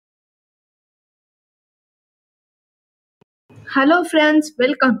Hello friends,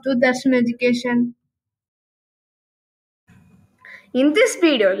 welcome to Darshan Education. In this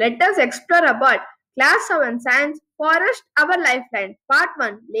video, let us explore about Class 7 Science Forest Our Lifeline Part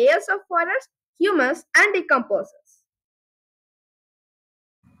 1 Layers of Forest, Humus and Decomposers.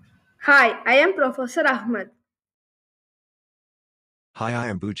 Hi, I am Professor Ahmed. Hi, I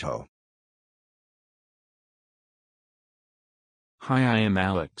am Bujo. Hi, I am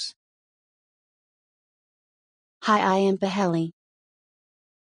Alex. Hi, I am Paheli.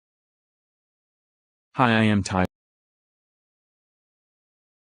 Hi, I am Ty.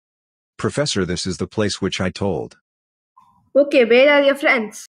 Professor, this is the place which I told. Okay, where are your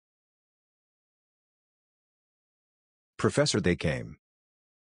friends? Professor, they came.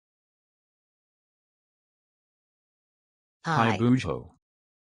 Hi, Bujo.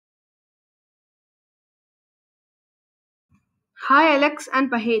 Hi Alex and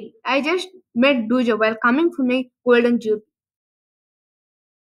Paheli. I just met Dujo while coming from a golden jubilee.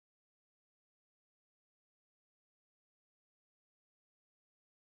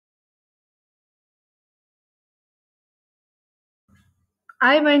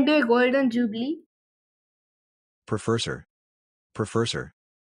 I went to a golden jubilee. Professor. Professor.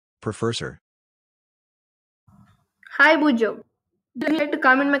 Professor. Hi Bujo. Do you like to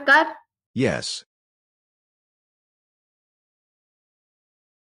come in my car? Yes.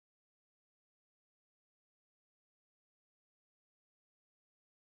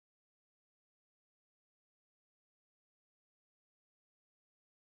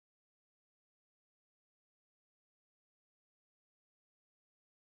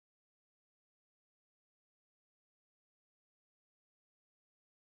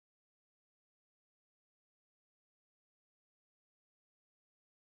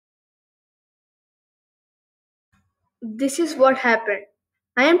 This is what happened.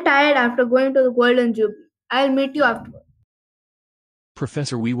 I am tired after going to the golden jubilee. I'll meet you afterward.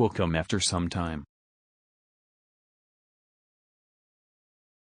 Professor, we will come after some time.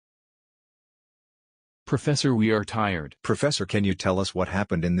 Professor, we are tired. Professor, can you tell us what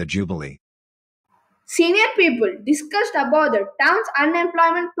happened in the Jubilee? Senior people discussed about the town's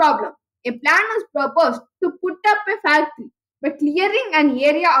unemployment problem. A plan was proposed to put up a factory by clearing an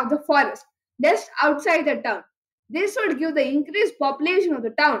area of the forest just outside the town. This would give the increased population of the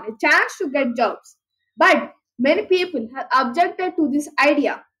town a chance to get jobs. But many people have objected to this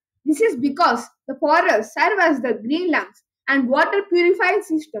idea. This is because the forests serve as the green lungs and water purifying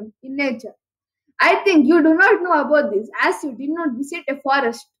system in nature. I think you do not know about this as you did not visit a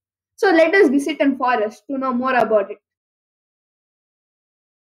forest. So let us visit a forest to know more about it.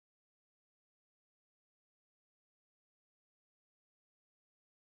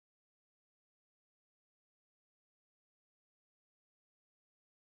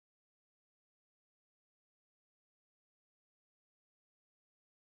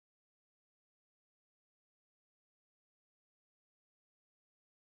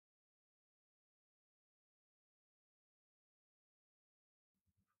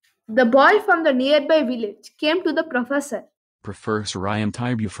 The boy from the nearby village came to the professor. Professor, I am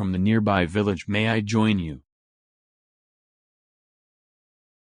Tibu from the nearby village. May I join you?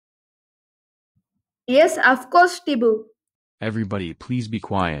 Yes, of course, Tibu. Everybody please be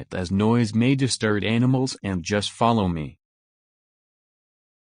quiet as noise may disturb animals and just follow me.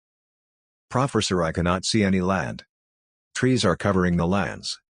 Professor, I cannot see any land. Trees are covering the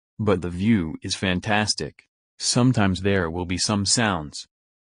lands. But the view is fantastic. Sometimes there will be some sounds.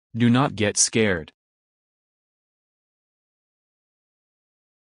 Do not get scared.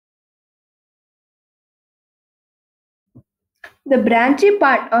 The branchy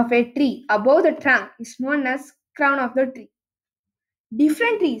part of a tree above the trunk is known as crown of the tree.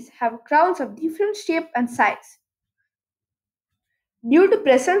 Different trees have crowns of different shape and size. Due to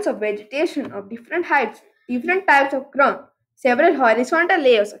presence of vegetation of different heights, different types of crown, several horizontal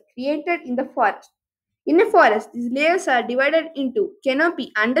layers are created in the forest. In a forest, these layers are divided into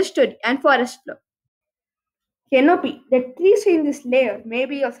canopy, understory, and forest floor. Canopy. The trees in this layer may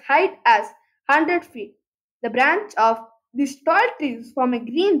be as height as 100 feet. The branch of these tall trees form a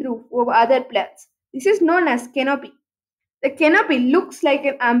green roof over other plants. This is known as canopy. The canopy looks like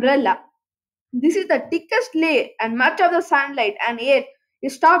an umbrella. This is the thickest layer, and much of the sunlight and air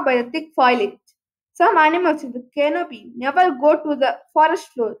is stopped by the thick foliage. Some animals in the canopy never go to the forest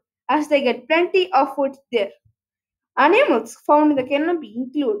floor as they get plenty of food there. Animals found in the canopy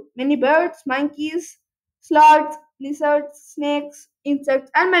include many birds, monkeys, sloths, lizards, snakes, insects,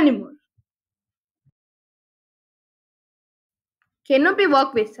 and many more. Canopy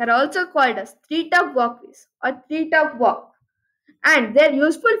walkways are also called as treetop walkways or treetop walk, and they are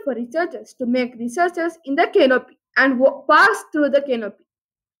useful for researchers to make researches in the canopy. and pass through the canopy.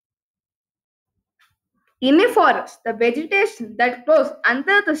 In a forest, the vegetation that grows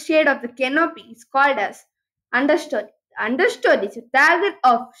under the shade of the canopy is called as understory. The understory is a target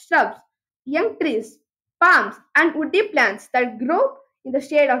of shrubs, young trees, palms, and woody plants that grow in the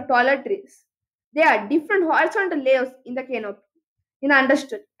shade of taller trees. There are different horizontal layers in the canopy, in the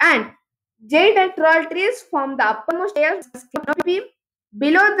understory, and giant and tall trees form the uppermost layers of the canopy.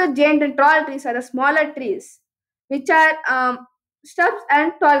 Below the giant and tall trees are the smaller trees, which are shrubs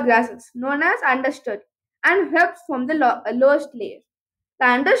and tall grasses, known as understory, and herbs from the lowest layer. The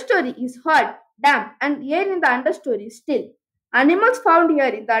understory is hot, damp, and air in the understory is still. Animals found here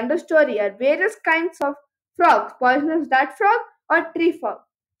in the understory are various kinds of frogs, poisonous dart frog or tree frog,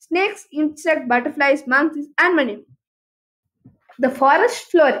 snakes, insects, butterflies, monkeys, and many more. The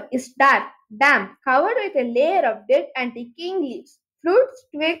forest floor is dark, damp, covered with a layer of dead and decaying leaves, fruits,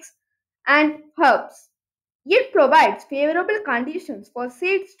 twigs, and herbs. It provides favorable conditions for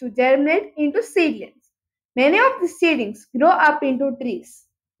seeds to germinate into seedlings. Many of the seedlings grow up into trees.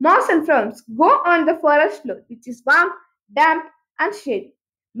 Moss and ferns grow on the forest floor, which is warm, damp, and shady.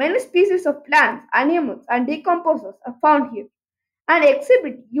 Many species of plants, animals, and decomposers are found here and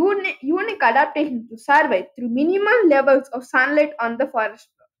exhibit unique adaptation to survive through minimal levels of sunlight on the forest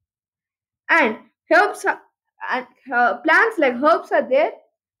floor. And herbs and plants like herbs are there,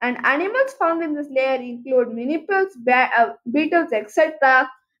 and animals found in this layer include miniples, beetles, etc.,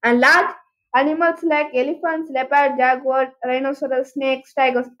 and large animals like elephants, leopard, jaguar, rhinoceros, snakes,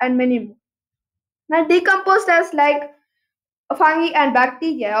 tigers, and many more. Now decomposers like fungi and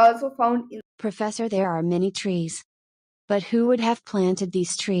bacteria are also found in. Professor, there are many trees. But who would have planted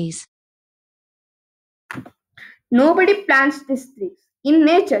these trees? Nobody plants these trees. In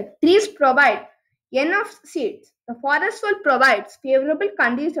nature, trees provide enough seeds. The forest will provide favorable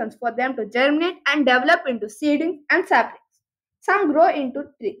conditions for them to germinate and develop into seedlings and saplings. Some grow into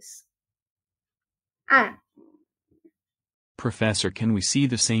trees. And Professor, can we see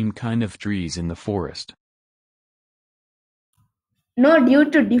the same kind of trees in the forest? no, due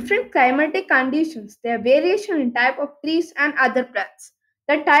to different climatic conditions, there are variation in type of trees and other plants.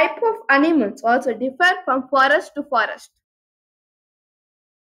 The type of animals also differ from forest to forest.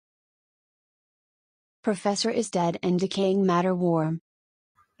 Professor, is dead and decaying matter warm?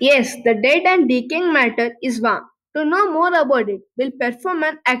 Yes, the dead and decaying matter is warm. To know more about it, we'll perform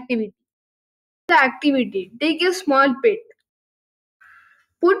an activity. The activity: dig a small pit.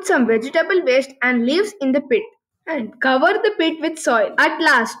 Put some vegetable waste and leaves in the pit and cover the pit with soil. At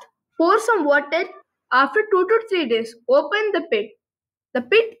last, pour some water. After 2 to 3 days, open the pit. The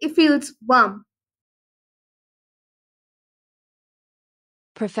pit feels warm.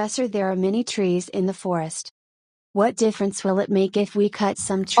 Professor, there are many trees in the forest. What difference will it make if we cut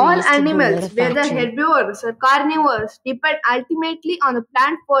some All trees to build animals, a whether factory? herbivores or carnivores, depend ultimately on the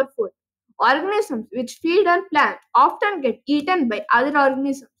plant for food. Organisms which feed on plants often get eaten by other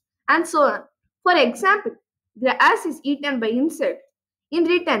organisms, and so on. For example, grass is eaten by insect. In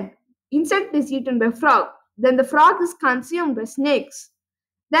return, insect is eaten by frog. Then the frog is consumed by snakes.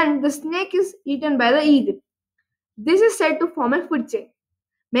 Then the snake is eaten by the eagle. This is said to form a food chain.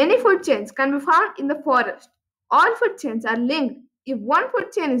 Many food chains can be found in the forest. All food chains are linked. If one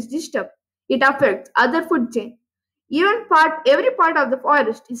food chain is disturbed, it affects other food chain. Every part of the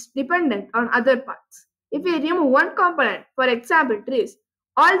forest is dependent on other parts. If we remove one component, for example trees,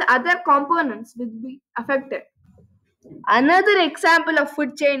 all the other components will be affected. Another example of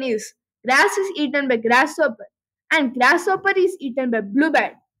food chain is grass is eaten by grasshopper and grasshopper is eaten by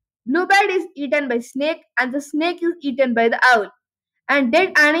bluebird. Bluebird is eaten by snake and the snake is eaten by the owl. And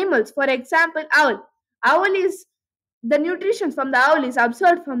dead animals, for example owl. Owl is the nutrition from the owl is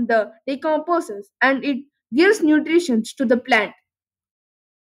absorbed from the decomposers and it gives nutrition to the plant.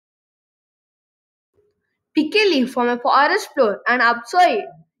 Pick a leaf from a forest floor and upside it.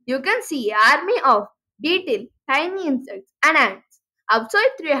 You can see an army of beetle, tiny insects, and ants. Outside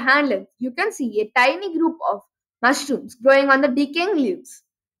through a hand length, you can see a tiny group of mushrooms growing on the decaying leaves.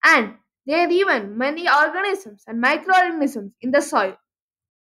 And there are even many organisms and microorganisms in the soil.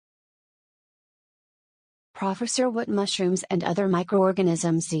 Professor, what mushrooms and other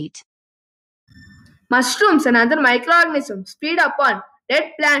microorganisms eat? Mushrooms and other microorganisms feed upon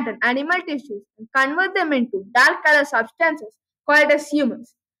dead plant and animal tissues and convert them into dark color substances called as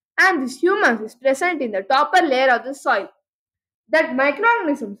humus. And this humus is present in the topper layer of the soil. That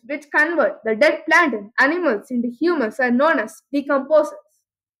microorganisms which convert the dead plant and animals into humus are known as decomposers.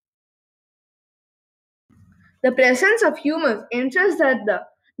 The presence of humus ensures that the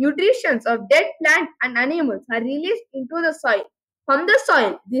nutrients of dead plant and animals are released into the soil. From the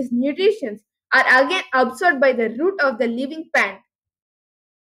soil, these nutrients are again absorbed by the root of the living plant.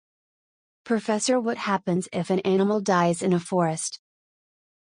 Professor, what happens if an animal dies in a forest?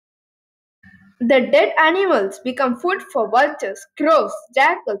 The dead animals become food for vultures, crows,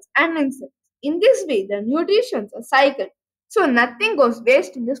 jackals, and insects. In this way, the nutrients are cycled, so nothing goes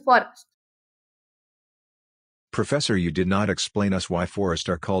waste in this forest. Professor, you did not explain us why forests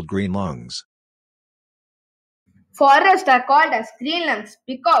are called green lungs. Forests are called as green lungs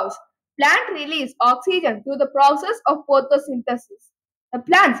because plants release oxygen through the process of photosynthesis. The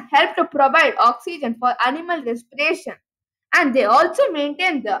plants help to provide oxygen for animal respiration, and they also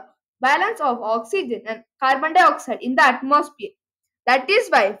maintain the balance of oxygen and carbon dioxide in the atmosphere. That is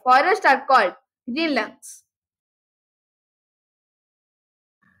why forests are called green lungs.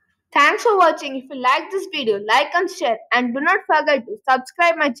 Thanks for watching. If you like this video, like and share, and do not forget to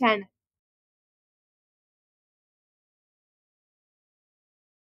subscribe my channel.